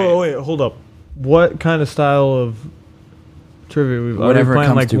 All right. Whoa, wait, hold up. What kind of style of trivia? We've Whatever it playing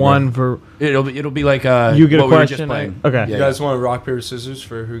comes like to, bro. one for. It'll be like You get a what we were just question. playing. Okay. You Yeah, guys want rock, paper, scissors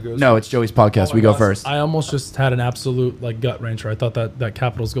for who goes? No, it's Joey's podcast. Oh my we go God. first. I almost just had an absolute like gut wrench. I thought that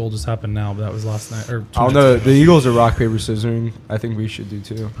Capitals goal just happened now, but that was last night or 2 I don't minutes know. ago. The Eagles are rock, paper, scissoring. I think we should do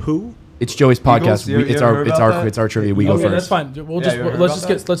too. Who? It's Joey's podcast. You It's ever our heard it's about our that? it's our trivia. We go Okay, first. that's fine. We'll Yeah, just you heard let's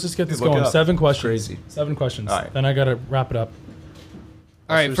about just get this Dude, look going. it up. 7 questions. Crazy. 7 questions. All right. Then I gotta wrap it up.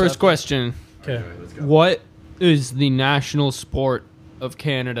 All right, first question. Okay. What is the national sport of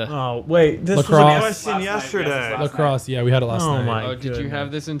Canada? Oh wait, this Lacrosse. was a question yesterday. Lacrosse. Yeah, we had it last Oh night. my Oh, did you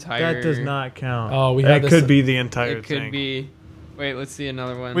have this entire? That does not count. Oh, we had That this- could be the entire It could thing. be. Wait, let's see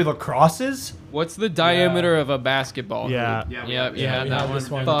another one. Wait, lacrosses? What's the diameter of a basketball hoop? Yeah. Yep, you yeah, had we that had one. this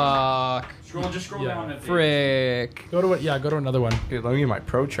one. Fuck. Just scroll Yeah. down. Frick. Go to it. Yeah, go to another one. Dude, let me get my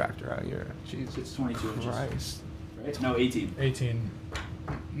protractor out here. Jeez, it's 22 inches. Christ. Right? No, 18. 18.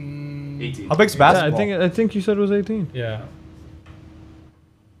 18. How big's Yeah, basketball? I think you said it was 18. Yeah.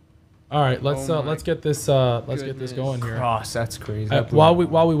 All right, let's Oh my let's get this let's get this goodness. going here. Cross, that's crazy. While we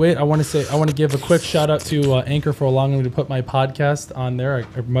wait, I want to give a quick shout out to Anchor for allowing me to put my podcast on there.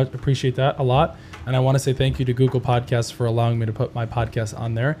 I much appreciate that a lot, and I want to say thank you to Google Podcasts for allowing me to put my podcast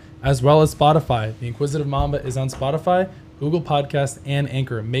on there, as well as Spotify. The Inquisitive Mamba is on Spotify, Google Podcasts, and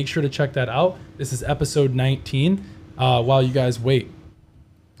Anchor. Make sure to check that out. This is episode 19. While you guys wait,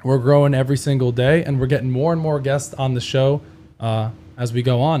 we're growing every single day, and we're getting more and more guests on the show as we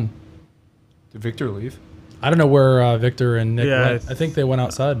go on. Did Victor leave? I don't know where Victor and Nick Yeah, went. I think they went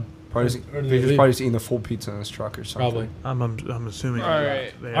outside. Probably just, Or did they Victor's leave? probably just eating the full pizza in his truck or something. Probably. I'm assuming. All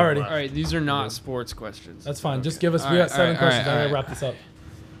right. they have Alrighty. left. All right, these are not sports questions. That's fine. Just give us. All We right, got 7 all right, questions. all I right, gotta all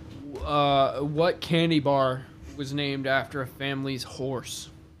wrap this up. What candy bar was named after a family's horse?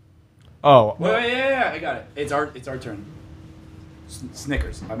 Oh, Yeah, I got it. It's our turn.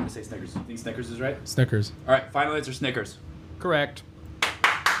 Snickers. I'm gonna say Snickers. You think Snickers is right? Snickers. All right, final answer Snickers. Correct.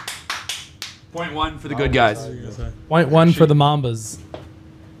 Point 1 for the good guys. Point 1 for the Mambas.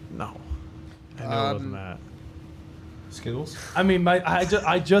 I know it wasn't that. Skittles. I mean,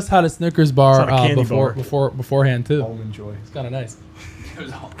 I just had a Snickers bar, It's not a candy bar. beforehand too. Almond Joy. It's kind of nice. It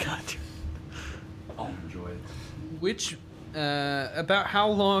was all God. Almond Joy. Which, about how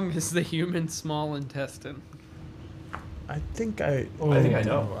long is the human small intestine? I think I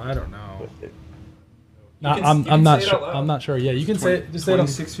know. I don't know. can- you I'm can not say it sure. out loud. I'm not sure. Yeah, you can say it. Just say it. On,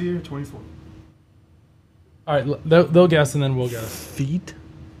 26 feet or 24? all right, they'll guess and then we'll guess. feet.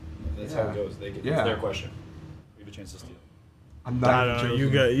 That's how it goes. It's Yeah. their question. We have a chance to steal. I'm I not don't know. joking. You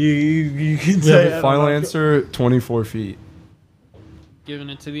got you can have say a I don't Final know. answer, 24 feet. Giving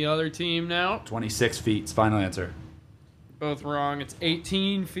it to the other team now. 26 feet. It's final answer. Both wrong. It's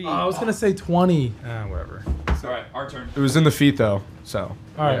 18 feet. I was gonna say 20. Whatever. All right, our turn. It was in the feet though, so.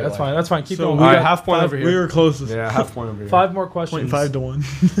 All right, that's fine. That's fine. Keep So going. we We got got half point five- over here. We were closest. Yeah, half point over here. 5 more questions. 0.5 to 1.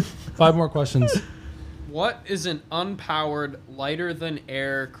 5 more questions. What is an unpowered, lighter than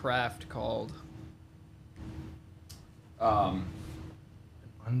air craft called? Um.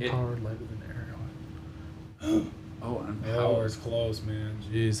 Unpowered, lighter than air. Oh, Oh, it's close, man.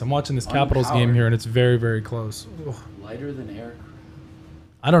 Jeez, I'm watching this Capitals game Unpowered. here, and it's very, very close. Ugh. Lighter than air.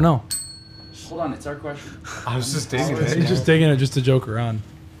 I don't know. Hold on, it's our question. I was just digging He's it. just taking it just to joke around.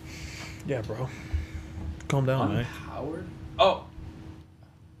 Yeah, bro. Calm down, man. Unpowered. Oh,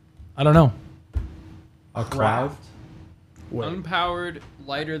 I don't know. A cloud? Unpowered,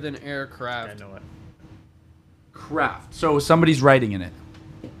 lighter than I aircraft. know it. craft. So somebody's writing in it.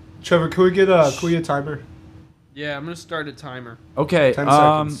 Trevor, can we get a timer? Yeah, I'm gonna start a timer. Okay. 10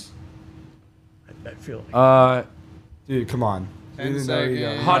 seconds. I feel like Dude, come on. 10 You didn't know you got-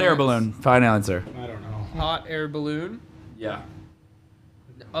 seconds. Hot air balloon. Final answer. I don't know. Hot air balloon. Yeah.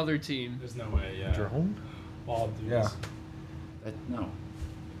 The other team. There's no way. Yeah. drone. Bald dudes. Yeah. No.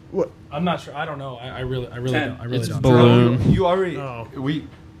 I'm not sure. I don't know. I really 10. don't. I really It's don't. balloon. You already. Oh. We.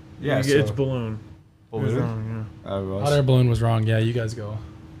 Yeah, Yeah, so, it's balloon. It was balloon. wrong, Oh, it was. Hot air balloon was wrong. Yeah, you guys go.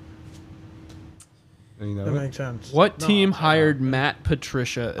 You know yeah. That it? makes sense. What No, team I hired Matt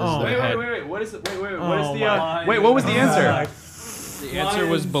Patricia as Oh. the head? Wait. What is it? Wait. What is the, Wait, what was the answer? The answer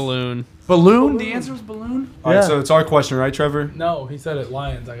was balloon. Balloon? The answer was balloon? All right, Yeah. so it's our question, right, Trevor? No, he said it.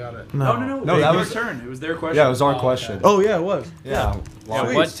 Lions. I got it. No. No, No, that your was- turn. It was their question. Yeah, it was our Oh, question. okay. Oh yeah, it was. Yeah.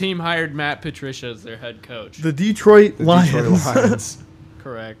 Lions. What team hired Matt Patricia as their head coach? The Detroit The Lions. Detroit Lions.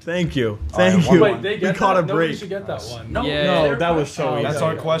 Correct. Thank you. All right, Thank one you. point. Wait, they we get caught that? a Nobody break. should get that one. No, Yeah. No, their that was question. so easy. That's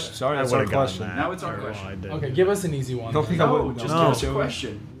our question. Sorry, I that's would our have gotten question. that. Now it's our No, question. I didn't. Okay, give us an easy one. Don't think then. I No, would. just No. give us a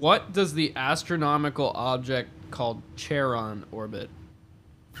question. What does the astronomical object called Charon orbit?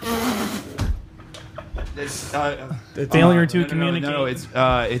 It's, It's Failure to communicate. No, it's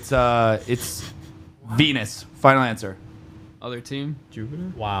Venus. Final answer. Other team?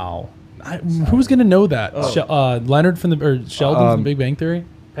 Jupiter. Wow. Who's gonna know that? Oh. Leonard from the or Sheldon from Big Bang Theory.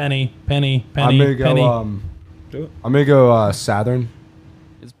 Penny. I'm gonna go. Do it. I'm gonna go Saturn.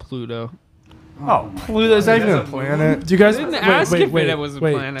 It's Pluto. Oh, Pluto's not even a planet. Do you guys Didn't ask if it was a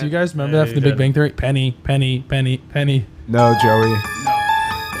wait, planet. Do you guys remember Yeah, that from you the Big did. Bang Theory? Penny. No, Joey.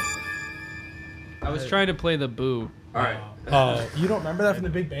 I was trying to play the boo. All right. You don't remember that from the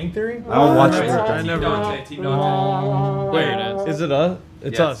Big Bang Theory? I don't watch What? it. I never. There it is. Is it us?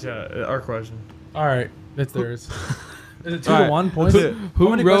 It's Yes. us. Yeah, our question. All right, it's theirs. Is it 2 All to right. 1 points? Who- Who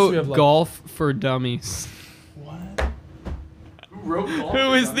many questions wrote do we have left? Golf for Dummies? What? Who wrote Golf?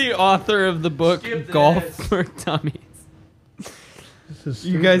 Who is the author of the book Skip Golf this. for Dummies? This is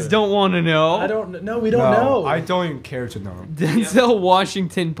You guys stupid. don't want to know? I don't. No, we don't No, know. I don't even care to know. Denzel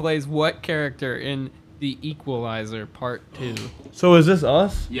Washington plays what character in The Equalizer Part 2? So is this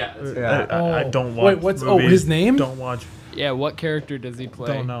us? Yeah. That's Yeah. I don't watch. Wait, what's movies. his name? Don't watch. Yeah, what character does he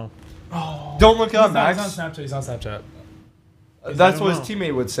play? Don't know. Don't look up, He's Max. on Snapchat. He's on Snapchat. That's I what don't his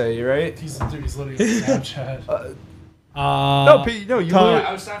teammate would say, right? He's literally on Snapchat. No, Pete, no, you. Tom- literally-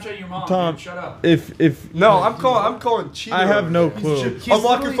 I was Snapchatting your mom. Tom, dude. Shut up. If No, I'm calling cheater. I have no He's clue. he's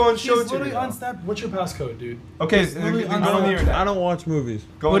Unlock your literally- phone, show it He's to me literally now. on Snap. What's your passcode, dude? Okay, literally then on go on the Snapchat. internet. I don't watch movies.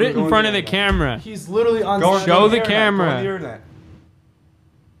 Go Put on- it go in on front of the internet. camera. He's literally on. Go on- Snapchat. Show the internet. Go camera. on the internet.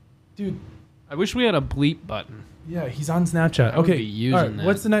 dude. I wish we had a bleep button. Yeah, he's on Snapchat. I would Okay, be using all right, that.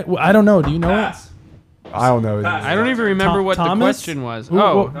 what's the next? I don't know. Do you know Pass. I don't know. Pass. I don't even remember Tom- what Thomas? the question was. Who-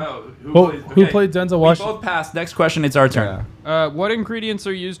 Oh, No. Who played Denzel We Washington? both passed. Next question. It's our turn. Yeah. what ingredients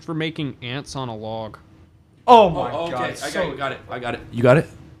are used for making ants on a log? Oh my Oh, okay. god. I got it. You got it?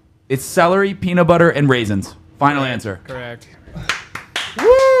 It's celery, peanut butter, and raisins. Final answer. Correct.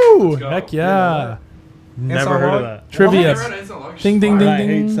 Woo! go. Heck yeah! Never heard of that. Trivia. Ding ding ding I hate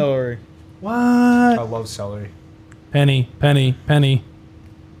ding. celery. What? I love celery. Penny. All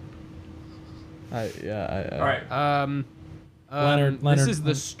right. Leonard. This is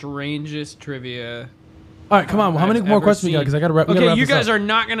the strangest trivia. All right, come on. How many I've more ever questions we got? seen. Because I got to wrap. Okay, you guys are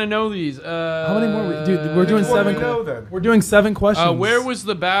not gonna know these. How many more? Dude, we're doing Which one seven. we know, then? We're doing 7 questions. Where was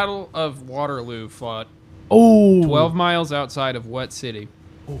the Battle of Waterloo fought? Oh, 12 miles outside of what city?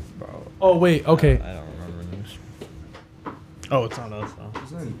 Oh wait. Okay. I don't remember this. Oh, it's on us though.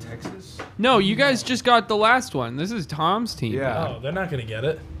 Isn't it in Texas? No, you guys just got the last one. This is Tom's team. Yeah. Oh, they're not gonna get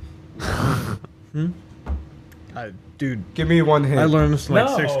it. Dude, Give me one hint. I learned this in like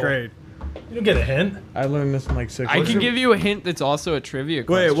No. 6th grade. You don't get a hint. I learned this in like 6th I grade. can give you a hint that's also a trivia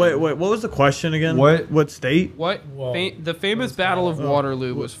question. Wait. What was the question again? What state? What? Whoa. The famous Battle of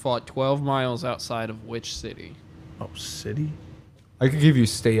Waterloo was fought 12 miles outside of which city? Oh, city? I could give you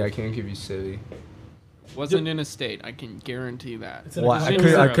state. I can't give you city. Wasn't in a state. I can guarantee that. It's in Well, a, I it could.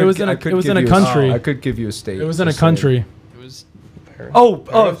 was, I it could. was in a, I could it was give in a you country. I could give you a state. It was in a just saying. country. It was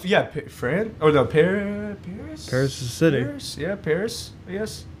Oh, yeah, France. Oh no, Paris. Paris is a city. Paris. Yeah, Paris.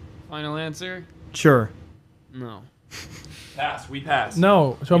 Yes. final answer? Sure. No. Pass. We pass.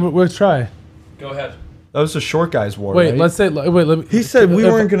 No, so let's try. Go ahead. That was the short guys' war. Wait, right? let's say. Wait, let me. He said we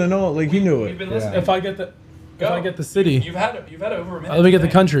if- weren't gonna know it. Like he knew We've it. been Yeah. listening. If I get the, if Go. I get the city, You've had over a minute. let me get the to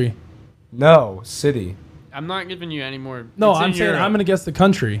think. country. No, city. I'm not giving you any more. No, It's in I'm saying Europe. I'm gonna guess the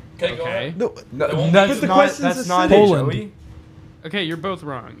country. Okay, go Okay. ahead. No, won't that's be- But the not. question's That's a not city. it, Poland. Joey. Okay, you're both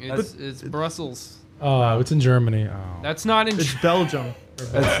wrong. It's Brussels. Oh, it's in Germany. Oh, That's not in. It's Belgium.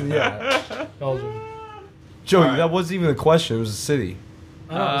 That's, yeah. Belgium. Joey, Alright. that wasn't even a question. It was a city.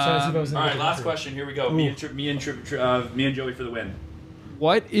 I know, I was trying to see if I was in All the right, country. last question. Here we go. Me and Joey for the win.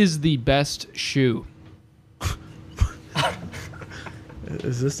 What is the best shoe?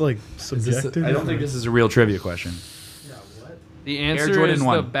 Is this like subjective? I don't think this is a real trivia question. The answer Jordan is the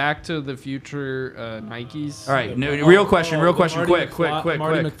 1. Back to the Future Nikes. All right, no, real question. Real question. Marty Quick.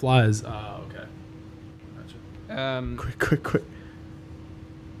 Marty McFly's. Okay. Quick.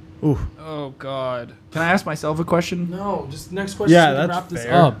 Ooh. Oh God. Can I ask myself a question? No, just next question. Yeah, so we can that's wrap this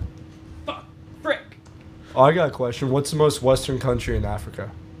fair. up. Frick. Oh, I got a question. What's the most western country in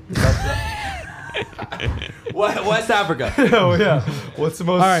Africa? West Africa. Oh yeah. What's the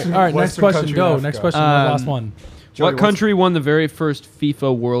most? All right. Next western question. country in Go. Africa? Next question. Last one. Joey, What what's- country won the very first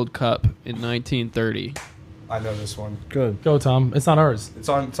FIFA World Cup in 1930? I know this one. Good. Go, Tom. It's not ours. It's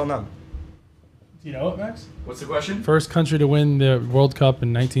on them. Do you know it, Max? What's the question? First country to win the World Cup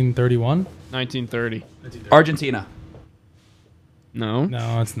in 1931. 1930. Argentina. No.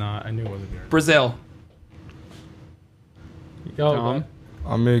 No, it's not. I knew it wasn't yours. Brazil. Go. Tom?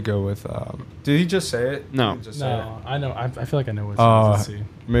 I'm gonna go with. Did he just say it? No. Did he just say No, I know. I feel like I know what it's Uh, Let's see. it?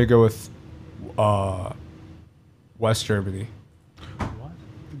 I'm gonna go with. West Germany.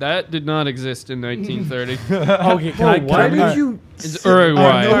 That did not exist in 1930. Okay, can I? Why can I- did you? It's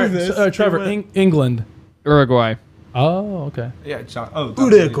Uruguay. All right, this. so, Trevor, England. Uruguay. Oh, okay. Yeah, John. Oh,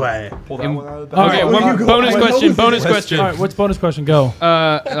 Uruguay. Pull that one out of the All right, Okay, one you go. bonus I know question. who's Bonus West question. All right, what's bonus question? Go.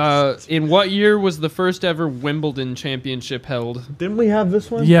 In what year was the first ever Wimbledon championship held? Didn't we have this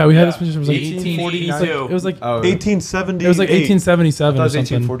one? Yeah, we had this one. It was like 1842. It was like Oh, 1870. it was like 1877 That or was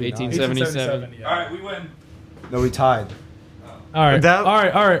something. 1849. 1877. All right, we win. No, we tied. All right. That- all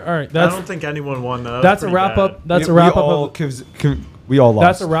right. I That's don't think anyone won though. that's a pretty wrap bad. up. That's a We wrap up. all Of, we all lost.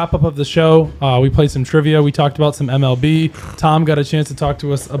 that's a wrap up of the show. We played some trivia. We talked about some MLB. Tom got a chance to talk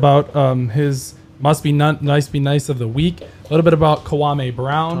to us about his must be nice of the week. A little bit about Kwame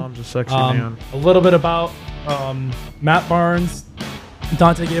Brown. Tom's a sexy man. A little bit about Matt Barnes.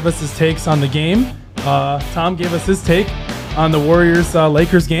 Dante gave us his takes on the game. Tom gave us his take on the Warriors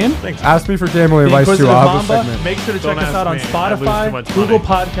Lakers game. Thanks. Ask me for gambling The advice too. Inquisitive I'll have a Mamba. segment. Make sure to Don't check us out on ask me. I lose too Spotify, much Google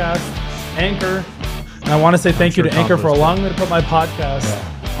money. Podcasts, Anchor. And I want to say thank you sure to Tom Anchor does for too. allowing me to put my podcast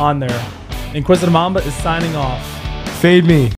on there. Inquisitive Mamba is signing off. Fade me.